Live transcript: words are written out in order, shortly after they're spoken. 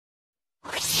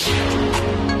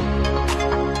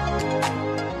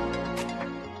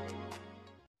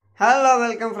Hello,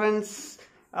 welcome friends.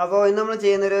 അപ്പോൾ ഇന്ന് നമ്മൾ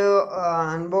ചെയ്യുന്നൊരു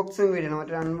അൺബോക്സിങ് വീഡിയോ ആണ്,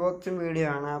 മറ്റൊരു അൺബോക്സിങ് വീഡിയോ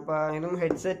ആണ്. അപ്പോൾ ഇതും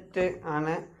ഹെഡ്സെറ്റ്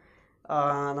ആണ്,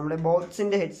 നമ്മുടെ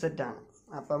ബോട്ട്സിൻ്റെ ഹെഡ്സെറ്റാണ്.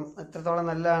 അപ്പം എത്രത്തോളം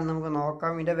നല്ലതാണെന്ന് നമുക്ക്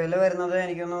നോക്കാം. ഇതിൻ്റെ വില വരുന്നത്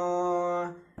എനിക്കൊന്ന്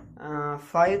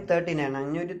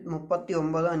 539 539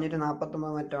 549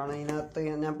 മറ്റാണ്. ഇതിനകത്ത്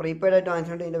ഞാൻ പ്രീപെയ്ഡ് ആയിട്ട്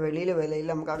വാങ്ങിച്ചിട്ട് ഇതിൻ്റെ വെളിയിൽ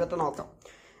വിലയില്ല, നമുക്ക് അകത്ത് നോക്കാം.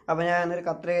 അപ്പോൾ ഞാൻ എന്നൊരു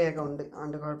കത്രികയൊക്കെ ഉണ്ട്,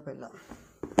 അതുകൊണ്ട് കുഴപ്പമില്ല.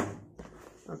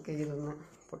 ഓക്കെ, ഇതൊന്ന്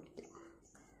പൊട്ടിക്കാം.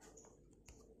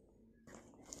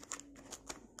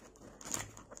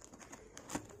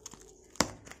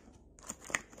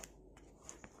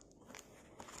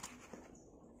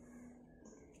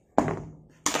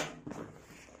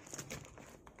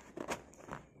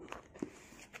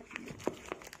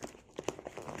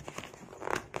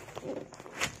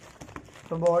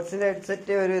 ഇപ്പോൾ ബോട്ട്സിൻ്റെ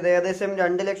ഹെഡ്സെറ്റ് ഒരു ഏകദേശം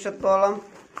 2 ലക്ഷത്തോളം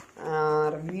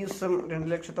റിവ്യൂസും 2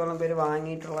 ലക്ഷത്തോളം പേര്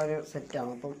വാങ്ങിയിട്ടുള്ള ഒരു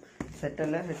സെറ്റാണ്. അപ്പം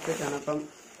സെറ്റല്ല, ഹെഡ്സെറ്റാണ്. അപ്പം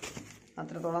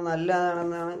അത്രത്തോളം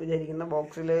നല്ലതാണെന്നാണ് വിചാരിക്കുന്നത്.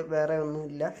 ബോക്സിൽ വേറെ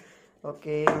ഒന്നുമില്ല.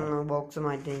 ഓക്കെ, ബോക്സ്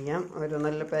മാറ്റി വയ്ക്കാം. ഒരു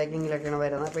നല്ല പാക്കിങ്ങിലൊക്കെയാണ്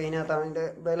വരുന്നത്. അപ്പോൾ ഇതിനകത്താണ് ഇതിൻ്റെ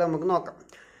വില നമുക്ക് നോക്കാം.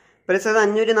 പ്രൈസ് അത്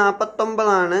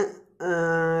 549.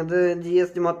 ഇത്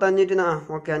GST മൊത്തം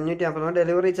 540.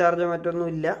 ഡെലിവറി ചാർജോ മറ്റൊന്നും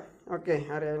ഇല്ല. ഓക്കെ,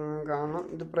 അറിയാൻ കാണണം.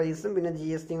 ഇത് പ്രൈസും പിന്നെ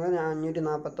GST കൂടെ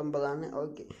 549.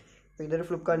 ഓക്കെ, അപ്പോൾ ഇതൊരു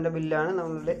ഫ്ലിപ്കാർട്ടിൻ്റെ ബില്ലാണ്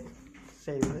നമ്മളുടെ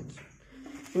സേവ് ചെയ്ത്.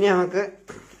 ഇനി നമുക്ക്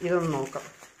ഇതൊന്ന് നോക്കാം.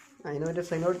 അതിന് ഒരു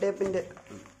സെലോ ടേപ്പിൻ്റെ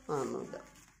ഒന്നുമില്ല.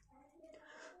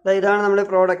 ഇതാണ് നമ്മുടെ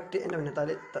പ്രോഡക്റ്റ്. എൻ്റെ പിന്നെ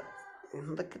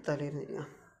എന്തൊക്കെ തലയിരുന്നില്ല.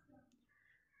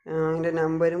 അതിൻ്റെ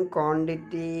നമ്പരും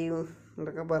ക്വാണ്ടിറ്റിയും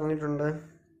എന്തൊക്കെ പറഞ്ഞിട്ടുണ്ട്.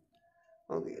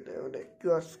 ഓക്കെ, ഇതവിടെ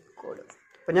QR കോഡ്.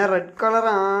 അപ്പോൾ ഞാൻ റെഡ്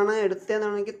കളറാണ്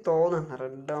എടുത്തതെന്നാണ് എനിക്ക് തോന്നുന്നത്.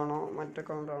 റെഡാണോ മറ്റേ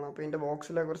കളറാണോ? അപ്പോൾ ഇതിൻ്റെ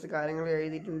ബോക്സിലെ കുറച്ച് കാര്യങ്ങൾ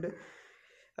എഴുതിയിട്ടുണ്ട്.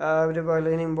 അതുപോലെ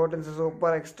ഇതിന് ഇമ്പോർട്ടൻസ്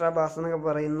സൂപ്പർ എക്സ്ട്രാ ബാസ് എന്നൊക്കെ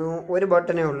പറയുന്നു. ഒരു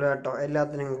ബട്ടനേ ഉള്ളൂ കേട്ടോ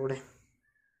എല്ലാത്തിനും കൂടെ.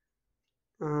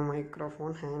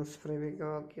 Microphone, hands free.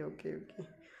 Okay okay okay.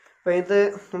 അപ്പോൾ ഇത്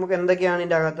നമുക്ക് എന്തൊക്കെയാണ്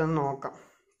ഇതിൻ്റെ അകത്തുനിന്ന് നോക്കാം.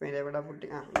 അപ്പോൾ ഇത് എവിടെ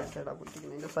സൈഡാ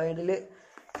പൊട്ടിക്കുന്നത്? ഇതിൻ്റെ സൈഡിൽ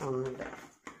ഒന്നുമില്ല.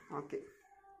 Okay,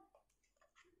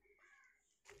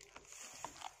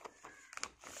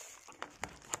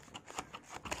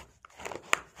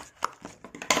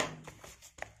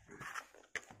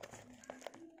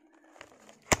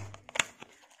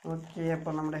 okay.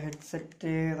 അപ്പോൾ നമ്മുടെ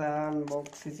ഹെഡ്സെറ്റ്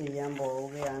അൺബോക്സ് ചെയ്യാൻ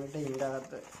പോവുകയാണ്. ഇതിൻ്റെ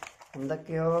അകത്ത്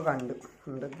എന്തൊക്കെയോ കണ്ടു,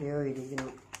 എന്തൊക്കെയോ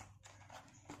ഇരിക്കുന്നു.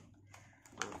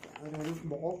 ഒരു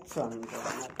ബോക്സാണ്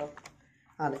കേട്ടോ.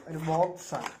 അതെ, ഒരു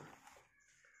ബോക്സാണ്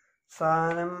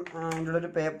സാധനം. അതിൻ്റെ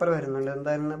ഒരു പേപ്പർ വരുന്നുണ്ട്.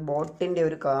 എന്തായിരുന്നു, ബോട്ടിൻ്റെ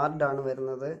ഒരു കാർഡാണ്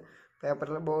വരുന്നത്.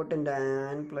 പേപ്പറിൽ ബോട്ടിൻ്റെ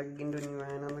ആൻഡ് പ്ലഗിൻ്റെ ഒരു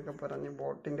വാൻ എന്നൊക്കെ പറഞ്ഞ്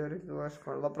ബോട്ടിൻ്റെ ഒരു QR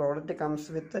code. Product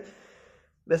comes with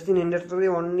best in industry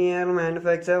 1 year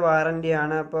manufacture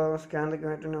വാറൻറ്റിയാണ്. അപ്പോൾ സ്കാൻ ദ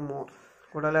മോർ.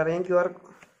 കൂടുതൽ അറിയാൻ QR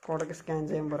കോഡൊക്കെ സ്കാൻ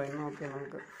ചെയ്യാൻ പറയുന്നു. ഓക്കെ,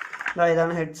 നമുക്ക്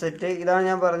ഇതാണ് ഹെഡ്സെറ്റ്. ഇതാണ്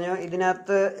ഞാൻ പറഞ്ഞു.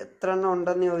 ഇതിനകത്ത് എത്ര എണ്ണം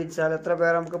ഉണ്ടെന്ന് ചോദിച്ചാൽ എത്ര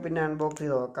പേർ നമുക്ക് പിന്നെ അൺബോക്സ്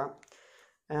ചെയ്ത് നോക്കാം.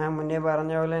 മുന്നേ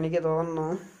പറഞ്ഞ പോലെ എനിക്ക് തോന്നുന്നു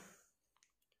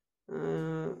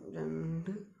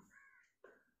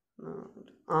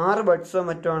 6 ബഡ്സോ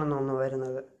മറ്റോ ആണെന്ന് തോന്നുന്നു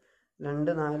വരുന്നത്.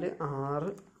 2 4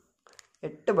 6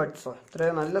 8 ബഡ്സോ.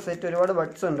 ഇത്രയും നല്ല സെറ്റ്. ഒരുപാട്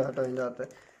ബഡ്സ് ഉണ്ട് കേട്ടോ ഇതിൻ്റെ അകത്ത്.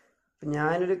 അപ്പം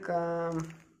ഞാനൊരു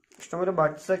ഇഷ്ടംപോലെ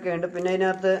ബഡ്സൊക്കെ ഉണ്ട്. പിന്നെ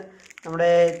അതിനകത്ത്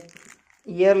നമ്മുടെ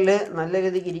ഇയറിൽ നല്ല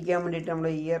രീതിക്ക് ഇരിക്കാൻ വേണ്ടിയിട്ട്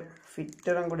നമ്മുടെ ഇയർ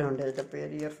ഫിറ്ററും കൂടി ഉണ്ട്. അതിൻ്റെ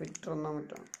പേര് ഇയർ ഫിറ്റർ എന്നോ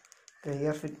മറ്റോ.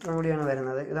 ഇയർ ഫിറ്ററും കൂടിയാണ്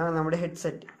വരുന്നത്. ഇതാണ് നമ്മുടെ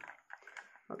ഹെഡ്സെറ്റ്.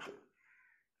 ഓക്കെ,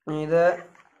 ഇത്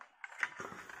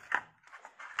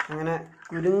അങ്ങനെ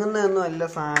കുരുങ്ങുന്നതൊന്നും അല്ല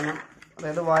സാധനം.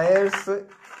 അതായത് വയേഴ്സ്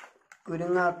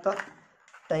കുരുങ്ങാത്ത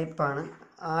ടൈപ്പാണ്.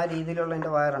 ആ രീതിയിലുള്ള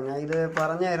എൻ്റെ വയറാണ്. ഞാൻ ഇത്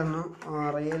പറഞ്ഞായിരുന്നു,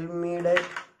 റിയൽമിയുടെ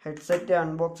ഹെഡ്സെറ്റ്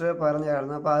അൺബോക്സ്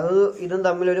പറഞ്ഞായിരുന്നു. അപ്പോൾ അത് ഇതും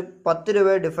തമ്മിലൊരു 10 രൂപ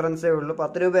ഡിഫറൻസേ ഉള്ളൂ.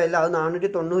 10 രൂപയല്ല, അത്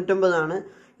 499.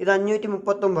 ഇത്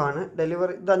 539.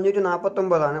 ഡെലിവറി ഇത്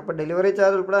 549. അപ്പോൾ ഡെലിവറി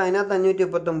ചാർജ് ഉൾപ്പെടെ അതിനകത്ത്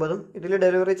 539. ഇതിൽ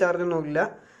ഡെലിവറി ചാർജൊന്നും ഇല്ല.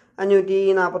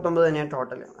 549 തന്നെയാണ്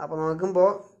ടോട്ടൽ. അപ്പോൾ നോക്കുമ്പോൾ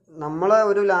നമ്മളെ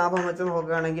ഒരു ലാഭം വെച്ച്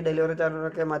നോക്കുകയാണെങ്കിൽ ഡെലിവറി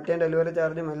ചാർജൊക്കെ മറ്റേ ഡെലിവറി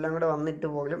ചാർജും എല്ലാം കൂടെ വന്നിട്ട്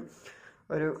പോലും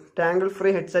ഒരു ടാങ്കിൾ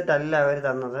ഫ്രീ ഹെഡ്സെറ്റ് അല്ല അവർ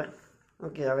തന്നത്.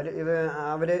 ഓക്കെ, അവർ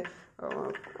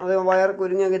അത് വയർ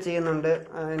കുരുങ്ങൊക്കെ ചെയ്യുന്നുണ്ട്.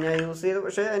 ഞാൻ യൂസ് ചെയ്ത്,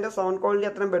 പക്ഷേ അതിൻ്റെ സൗണ്ട് ക്വാളിറ്റി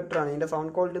അത്രയും ബെറ്ററാണ്. ഇതിൻ്റെ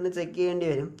സൗണ്ട് ക്വാളിറ്റി ഒന്ന് ചെക്ക് ചെയ്യേണ്ടി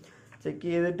വരും. ചെക്ക്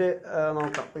ചെയ്തിട്ട്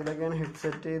നോക്കാം. അപ്പോൾ ഇതൊക്കെയാണ്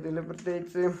ഹെഡ്സെറ്റ്. ഇതിൽ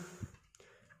പ്രത്യേകിച്ച്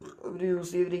ഇവർ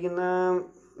യൂസ് ചെയ്തിരിക്കുന്ന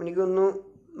എനിക്കൊന്നു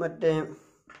മറ്റേ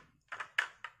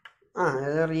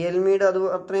റിയൽമിയുടെ അത്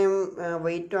അത്രയും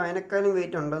വെയിറ്റും അതിനേക്കാളും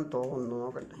വെയിറ്റ് ഉണ്ടെന്ന് തോന്നുന്നു.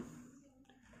 നോക്കട്ടെ,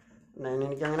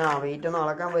 എനിക്കങ്ങനെ വെയിറ്റ് ഒന്നും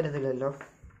അളക്കാൻ പറ്റത്തില്ലല്ലോ.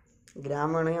 ഗ്രാം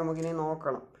വേണമെങ്കിൽ നമുക്കിനി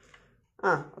നോക്കണം.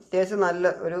 അത്യാവശ്യം നല്ല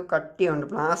ഒരു കട്ടിയുണ്ട്.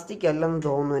 പ്ലാസ്റ്റിക് അല്ലെന്ന്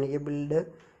തോന്നുന്നു എനിക്ക്. ബിൽഡ്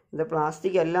ഇത്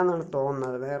പ്ലാസ്റ്റിക് അല്ല എന്നാണ്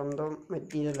തോന്നുന്നത്. വേറെന്തോ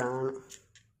മെറ്റീരിയലാണ്.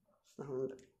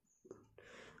 സൗണ്ട്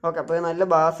ഓക്കെ, അപ്പോൾ ഇത് നല്ല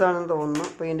ബാസാണെന്ന് തോന്നുന്നു.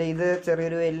 അപ്പോൾ ഇതിൻ്റെ ഇത്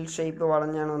ചെറിയൊരു എൽ ഷേപ്പ്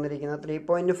വളഞ്ഞാണ് വന്നിരിക്കുന്നത്.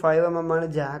 3.5 ആണ്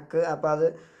ജാക്ക്. അപ്പോൾ അത്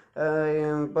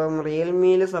ഇപ്പം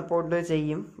റിയൽമിയിൽ സപ്പോർട്ട്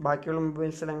ചെയ്യും. ബാക്കിയുള്ള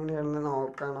മൊബൈൽസിൽ എങ്ങനെയാണെന്ന്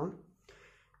നോക്കണം.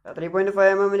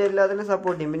 3.5 എല്ലാത്തിനും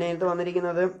സപ്പോർട്ട് ചെയ്യും. പിന്നെ ഇതിനകത്ത്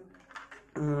വന്നിരിക്കുന്നത്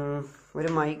ഒരു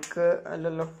മൈക്ക്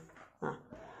അല്ലല്ലോ,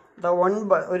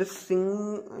 ഒരു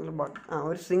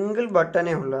സിംഗിൾ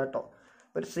ബട്ടണേ ഉള്ളൂ കേട്ടോ.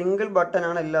 ഒരു സിംഗിൾ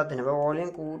ബട്ടനാണ് എല്ലാത്തിനും. അപ്പോൾ വോളിയം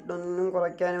കൂട്ടാനും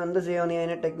കുറയ്ക്കാനും എന്ത് ചെയ്യുമെന്ന് ഞാൻ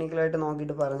ടെക്നിക്കലായിട്ട്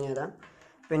നോക്കിയിട്ട് പറഞ്ഞുതരാം.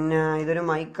 പിന്നെ ഇതൊരു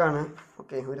മൈക്കാണ്.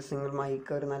 ഓക്കെ, ഒരു സിംഗിൾ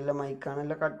മൈക്ക്, ഒരു നല്ല മൈക്കാണ്,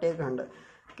 നല്ല കട്ടയൊക്കെ ഉണ്ട്.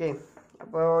 ഓക്കെ,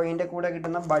 അപ്പോൾ ഇതിൻ്റെ കൂടെ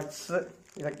കിട്ടുന്ന ബഡ്സ്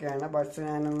ഇതൊക്കെയാണ്. ബഡ്സ്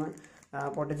ഞാനൊന്ന്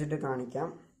പൊട്ടിച്ചിട്ട് കാണിക്കാം.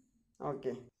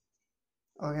 ഓക്കെ,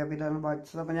 അപ്പോൾ ഇതാണ്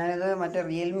ബഡ്സ്. അപ്പോൾ ഞാനിത് മറ്റേ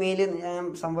റിയൽമിയിൽ ഞാൻ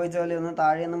സംഭവിച്ച പോലെ ഒന്നും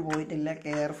താഴെയൊന്നും പോയിട്ടില്ല,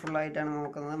 കെയർഫുള്ളായിട്ടാണ്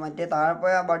നോക്കുന്നത്. മറ്റേ താഴെ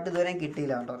പോയ ആ ബഡ് ഇതുവരെയും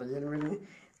കിട്ടിയില്ല കേട്ടോ. റിയൽമിയിൽ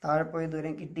താഴെ പോയി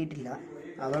ഇതുവരെയും കിട്ടിയിട്ടില്ല,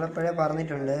 അതോടെപ്പോഴേ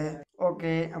പറഞ്ഞിട്ടുണ്ട്.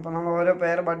 ഓക്കെ, അപ്പോൾ നമ്മൾ ഓരോ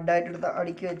പെയർ ബഡായിട്ട് എടുത്ത്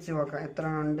അടുക്കി വെച്ച് നോക്കാം എത്ര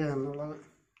ഉണ്ട് എന്നുള്ളത്.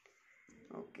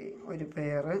 ഓക്കെ, ഒരു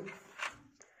പെയർ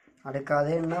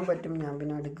അടുക്കാതെ എണ്ണാൻ പറ്റും, ഞാൻ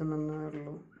പിന്നെ അടുക്കുന്നേ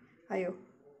ഉള്ളൂ. അയ്യോ,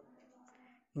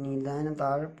 ഇനി ഇതാനും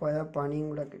താഴെ പോയാൽ പണിയും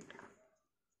കൂടെ കിട്ടും.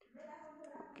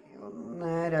 ഓക്കെ,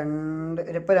 1 2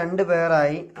 ഇപ്പോൾ 2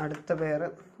 പെയറായി. അടുത്ത പെയർ.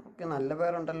 ഓക്കെ, നല്ല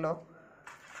പെയറുണ്ടല്ലോ.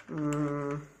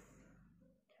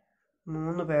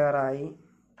 3 പെയറായി.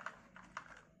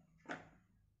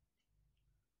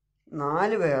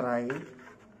 4 പെയറായി.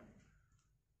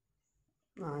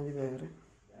 4 പെയർ.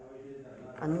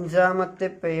 5ാമത്തെ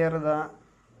പെയർ ഇതാ.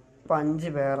 ഇപ്പം 5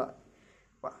 പെയറാണ്.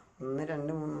 1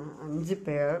 2 3 5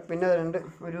 പെയർ. പിന്നെ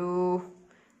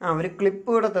ഒരു ക്ലിപ്പ്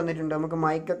കൂടെ തന്നിട്ടുണ്ട്, നമുക്ക്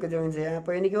മൈക്കൊക്കെ ജോയിൻ ചെയ്യാം.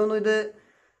 അപ്പോൾ എനിക്ക് തോന്നുന്നു ഇത്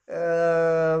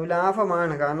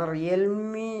ലാഭമാണ്. കാരണം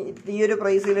റിയൽമി ഈ ഒരു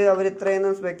പ്രൈസിൽ അവർ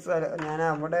ഇത്രയൊന്നും സ്പെക്സ്, ഞാൻ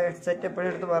അവിടെ ഹെഡ്സെറ്റ് എപ്പോഴും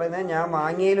എടുത്ത് പറയുന്നത് ഞാൻ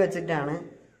വാങ്ങിയതിൽ വെച്ചിട്ടാണ്.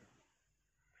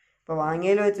 ഇപ്പോൾ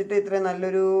വാങ്ങിയതിൽ വെച്ചിട്ട് ഇത്രയും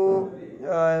നല്ലൊരു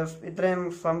ഇത്രയും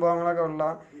സംഭവങ്ങളൊക്കെ ഉള്ള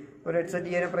ഒരു ഹെഡ്സെറ്റ്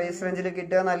ഈ ഒരു പ്രൈസ് റേഞ്ചിൽ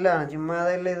കിട്ടുക നല്ലതാണ്. ചുമ്മാ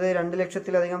അതല്ല, ഇത് 2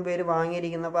 ലക്ഷത്തിലധികം പേര്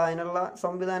വാങ്ങിയിരിക്കുന്നത്. അപ്പോൾ അതിനുള്ള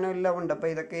സംവിധാനം എല്ലാം ഉണ്ട്. അപ്പോൾ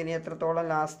ഇതൊക്കെ ഇനി എത്രത്തോളം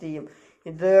ലാസ്റ്റ് ചെയ്യും.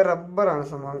 ഇത് റബ്ബറാണ്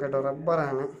സംഭവം കേട്ടോ,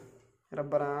 റബ്ബറാണ്.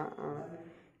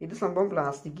 ഇത് സംഭവം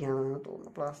പ്ലാസ്റ്റിക് ആണെന്ന്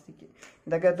തോന്നുന്നു. പ്ലാസ്റ്റിക്.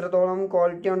 ഇതൊക്കെ എത്രത്തോളം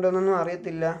ക്വാളിറ്റി ഉണ്ടെന്നൊന്നും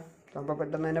അറിയത്തില്ല. സംഭവം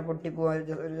പെട്ടെന്ന് തന്നെ പൊട്ടിപ്പോവാൻ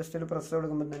ജസ്റ്റ് ഒരു പ്രസ്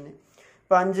കൊടുക്കുമ്പോൾ തന്നെ.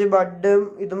 അപ്പോൾ 5 ബഡും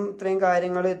ഇതും ഇത്രയും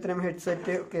കാര്യങ്ങൾ, ഇത്രയും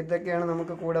ഹെഡ്സെറ്റ് ഒക്കെ ഇതൊക്കെയാണ്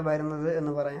നമുക്ക് കൂടെ വരുന്നത്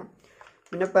എന്ന് പറയാം.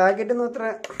 പിന്നെ പാക്കറ്റൊന്നും അത്ര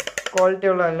ക്വാളിറ്റി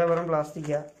ഉള്ളതല്ല, വെറും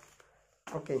പ്ലാസ്റ്റിക്കാണ്.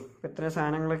 ഓക്കെ, ഇപ്പോൾ ഇത്രയും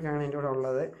സാധനങ്ങളൊക്കെയാണ് എൻ്റെ കൂടെ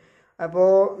ഉള്ളത്. അപ്പോൾ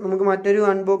നമുക്ക് മറ്റൊരു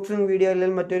അൺബോക്സിങ് വീഡിയോ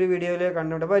അല്ലെങ്കിൽ മറ്റൊരു വീഡിയോയിൽ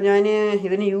കണ്ടുകൊണ്ട്, അപ്പോൾ ഞാൻ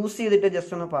ഇതിന് യൂസ് ചെയ്തിട്ട്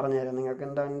ജസ്റ്റ് ഒന്ന് പറഞ്ഞുതരാം നിങ്ങൾക്ക്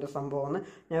എന്താണ് എൻ്റെ സംഭവം എന്ന്.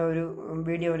 ഞാൻ ഒരു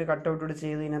വീഡിയോ ഒരു കട്ടൗട്ടോട്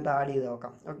ചെയ്ത് ഇതിനകത്ത് ആഡ് ചെയ്ത്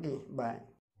നോക്കാം. Okay, by.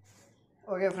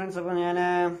 ഓക്കെ ഫ്രണ്ട്സ്, അപ്പോൾ ഞാൻ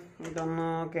ഇതൊന്ന്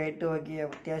കേട്ട് നോക്കി.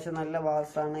 അത്യാവശ്യം നല്ല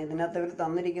ബാസാണ്. ഇതിനകത്ത് ഇവർ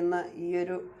തന്നിരിക്കുന്ന ഈ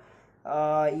ഒരു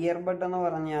ഇയർബഡ് എന്ന്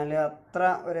പറഞ്ഞാൽ അത്ര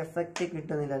ഒരു എഫക്റ്റ്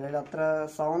കിട്ടുന്നില്ല, അല്ലെങ്കിൽ അത്ര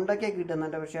സൗണ്ടൊക്കെ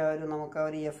കിട്ടുന്നുണ്ട്, പക്ഷേ നമുക്ക് ആ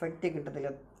ഒരു എഫക്റ്റ്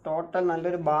കിട്ടത്തില്ല. ടോട്ടൽ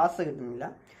നല്ലൊരു ബാസ് കിട്ടുന്നില്ല.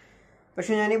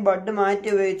 പക്ഷെ ഞാൻ ഈ ബഡ് മാറ്റി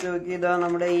ഉപയോഗിച്ച് നോക്കി. ഇതാ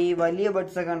നമ്മുടെ ഈ വലിയ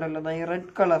ബഡ്സൊക്കെ ഉണ്ടല്ലോ, ഈ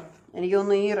റെഡ് കളർ. എനിക്ക്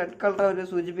തോന്നുന്നു ഈ റെഡ് കളർ അവർ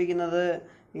സൂചിപ്പിക്കുന്നത്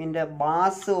ഇതിൻ്റെ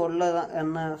ബാസ് ഉള്ളത്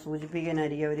എന്ന്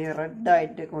സൂചിപ്പിക്കാനായിരിക്കും അവർ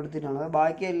റെഡായിട്ട് കൊടുത്തിട്ടുള്ളത്.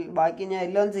 ബാക്കി ഞാൻ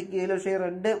എല്ലാം ചെക്ക് ചെയ്തില്ല, പക്ഷേ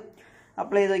റെഡ്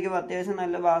അപ്ലൈ ചെയ്ത് നോക്കിയപ്പോൾ അത്യാവശ്യം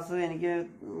നല്ല ബാസ് എനിക്ക്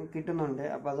കിട്ടുന്നുണ്ട്.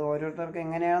 അപ്പോൾ അത് ഓരോരുത്തർക്ക്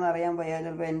എങ്ങനെയാണെന്ന് അറിയാൻ വയ്യ.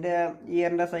 ചിലപ്പോൾ എൻ്റെ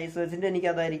ഇയറിൻ്റെ സൈസ് വെച്ചിട്ട് എനിക്ക്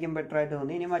അതായിരിക്കും ബെറ്റർ ആയിട്ട്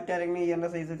തോന്നി. ഇനി മറ്റാരെങ്കിലും ഇയറിൻ്റെ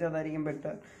സൈസ് വെച്ച് അതായിരിക്കും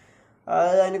ബെറ്റർ.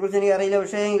 അതിനെക്കുറിച്ച് എനിക്ക് അറിയില്ല.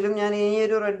 പക്ഷേ എങ്കിലും ഞാൻ ഈ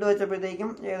ഒരു റെഡ് വെച്ചപ്പോഴത്തേക്കും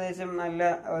ഏകദേശം നല്ല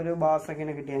ഒരു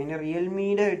ബാസൊക്കെയാണ് കിട്ടിയത്. അതിൻ്റെ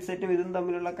റിയൽമിയുടെ ഹെഡ്സെറ്റും ഇതും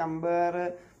തമ്മിലുള്ള കമ്പയർ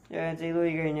ചെയ്തു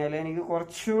പോയി കഴിഞ്ഞാൽ എനിക്ക്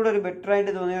കുറച്ചുകൂടെ ഒരു ബെറ്റർ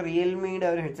ആയിട്ട് തോന്നിയ റിയൽമിയുടെ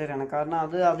ഒരു ഹെഡ്സെറ്റാണ്. കാരണം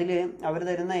അതിൽ അവർ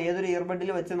തരുന്ന ഏതൊരു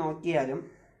ഇയർബഡിൽ വെച്ച് നോക്കിയാലും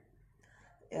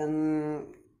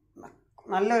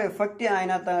നല്ലൊരു എഫക്റ്റ്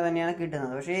അതിനകത്ത് തന്നെയാണ്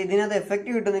കിട്ടുന്നത്. പക്ഷേ ഇതിനകത്ത് എഫക്റ്റ്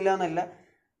കിട്ടുന്നില്ല എന്നല്ല,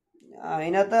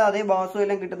 അതിനകത്ത് അതേ ബാസും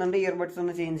എല്ലാം കിട്ടുന്നുണ്ട്. ഇയർബഡ്സ്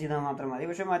ഒന്ന് ചേഞ്ച് ചെയ്താൽ മാത്രം മതി.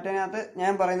 പക്ഷെ മറ്റതിനകത്ത്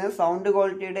ഞാൻ പറയുന്നത് സൗണ്ട്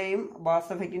ക്വാളിറ്റിയുടെയും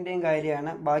ബാസ് എഫക്റ്റിൻ്റെയും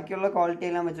കാര്യമാണ്. ബാക്കിയുള്ള ക്വാളിറ്റി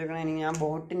എല്ലാം വെച്ചേക്കണമെങ്കിൽ ഞാൻ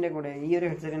ബോട്ടിൻ്റെ കൂടെ ഈ ഒരു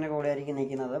ഹെഡ്സെറ്റിൻ്റെ കൂടെ ആയിരിക്കും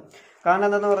നിൽക്കുന്നത്. കാരണം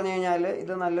എന്താണെന്ന് പറഞ്ഞു കഴിഞ്ഞാൽ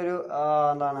ഇത് നല്ലൊരു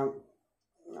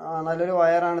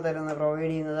വയറാണ് പ്രൊവൈഡ്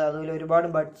ചെയ്യുന്നത്. അതുപോലെ ഒരുപാട്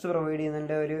ബഡ്സ് പ്രൊവൈഡ്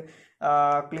ചെയ്യുന്നുണ്ട്, ഒരു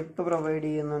ക്ലിപ്പ് പ്രൊവൈഡ്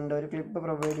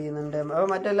ചെയ്യുന്നുണ്ട്, അപ്പോൾ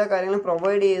മറ്റെല്ലാ കാര്യങ്ങളും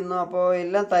പ്രൊവൈഡ് ചെയ്യുന്നു. അപ്പോൾ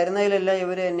എല്ലാം തരുന്നതിലെല്ലാം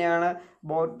ഇവർ തന്നെയാണ്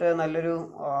ബോട്ട് നല്ലൊരു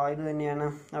ഇത് തന്നെയാണ്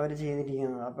അവർ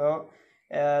ചെയ്തിരിക്കുന്നത്. അപ്പോൾ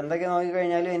എന്തൊക്കെ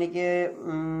നോക്കിക്കഴിഞ്ഞാലും എനിക്ക്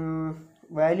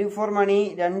വാല്യൂ ഫോർ മണി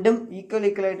രണ്ടും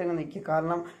ഈക്വലായിട്ട് തന്നെ നിൽക്കും.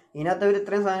 കാരണം ഇതിനകത്ത് അവർ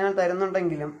ഇത്രയും സാധനങ്ങൾ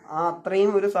തരുന്നുണ്ടെങ്കിലും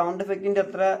അത്രയും ഒരു സൗണ്ട് എഫക്റ്റിൻ്റെ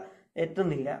അത്ര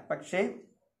എത്തുന്നില്ല. പക്ഷേ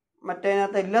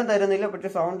മറ്റേതിനകത്ത് എല്ലാം തരുന്നില്ല,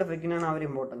 പക്ഷേ സൗണ്ട് എഫക്റ്റിനാണ് അവർ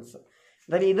ഇമ്പോർട്ടൻസ്.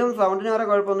 എന്തായാലും ഇതും സൗണ്ടിന് വേറെ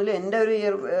കുഴപ്പമൊന്നുമില്ല. എൻ്റെ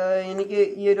എനിക്ക്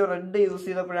ഈ ഒരു റെഡ് യൂസ്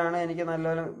ചെയ്തപ്പോഴാണ് എനിക്ക്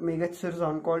നല്ലൊരു മികച്ചൊരു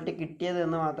സൗണ്ട് ക്വാളിറ്റി കിട്ടിയത്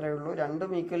എന്ന് മാത്രമേ ഉള്ളൂ. രണ്ടും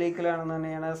ഈക്വലാണെന്ന്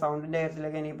തന്നെയാണ് സൗണ്ടിൻ്റെ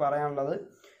കാര്യത്തിലൊക്കെ എനിക്ക് പറയാനുള്ളത്.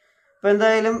 അപ്പോൾ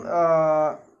എന്തായാലും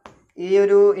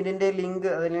ഇതിൻ്റെ ലിങ്ക്,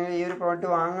 അതിന് ഈ ഒരു പ്രോഡക്റ്റ്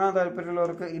വാങ്ങാൻ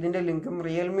താല്പര്യമുള്ളവർക്ക് ഇതിൻ്റെ ലിങ്കും,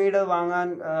 റിയൽമിയുടെ വാങ്ങാൻ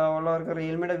ഉള്ളവർക്ക്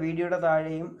റിയൽമിയുടെ വീഡിയോയുടെ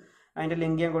താഴെയും അതിൻ്റെ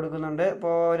ലിങ്ക് ഞാൻ കൊടുക്കുന്നുണ്ട്.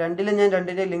 ഇപ്പോൾ രണ്ടിലും ഞാൻ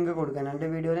രണ്ടിൻ്റെ ലിങ്ക് കൊടുക്കാം. രണ്ട്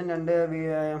വീഡിയോയിലും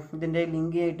ഇതിൻ്റെ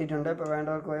ലിങ്ക് ഇട്ടിട്ടുണ്ട്. ഇപ്പോൾ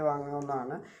വേണ്ടവർക്ക് പോയി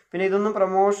വാങ്ങാവുന്നതാണ്. പിന്നെ ഇതൊന്നും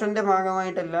പ്രൊമോഷൻ്റെ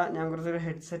ഭാഗമായിട്ടല്ല, ഞാൻ കുറച്ചൊരു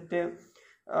ഹെഡ്സെറ്റ്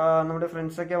നമ്മുടെ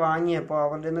ഫ്രണ്ട്സൊക്കെ വാങ്ങിയപ്പോൾ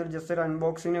അവരുടെ നിന്ന് ജസ്റ്റ് ഒരു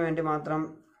അൺബോക്സിങ്ങിന് വേണ്ടി മാത്രം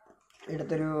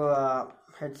എടുത്തൊരു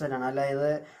ഹെഡ്സെറ്റാണ്. അല്ല, ഇത്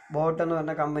ബോട്ട് എന്ന്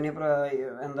പറഞ്ഞ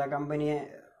കമ്പനിയെ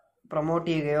പ്രൊമോട്ട്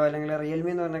ചെയ്യുകയോ അല്ലെങ്കിൽ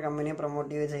റിയൽമി എന്ന് പറഞ്ഞ കമ്പനിയെ പ്രൊമോട്ട്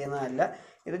ചെയ്യുകയോ ചെയ്യുന്നതല്ല.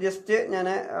 ഇത് ജസ്റ്റ്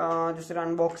ഒരു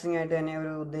അൺബോക്സിംഗ് ആയിട്ട് തന്നെ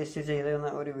ഉദ്ദേശിച്ച് ചെയ്തിരുന്ന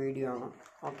ഒരു വീഡിയോ ആണ്.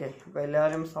 ഓക്കെ, അപ്പോൾ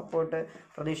എല്ലാവരും സപ്പോർട്ട്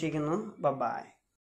പ്രതീക്ഷിക്കുന്നു. ബൈ.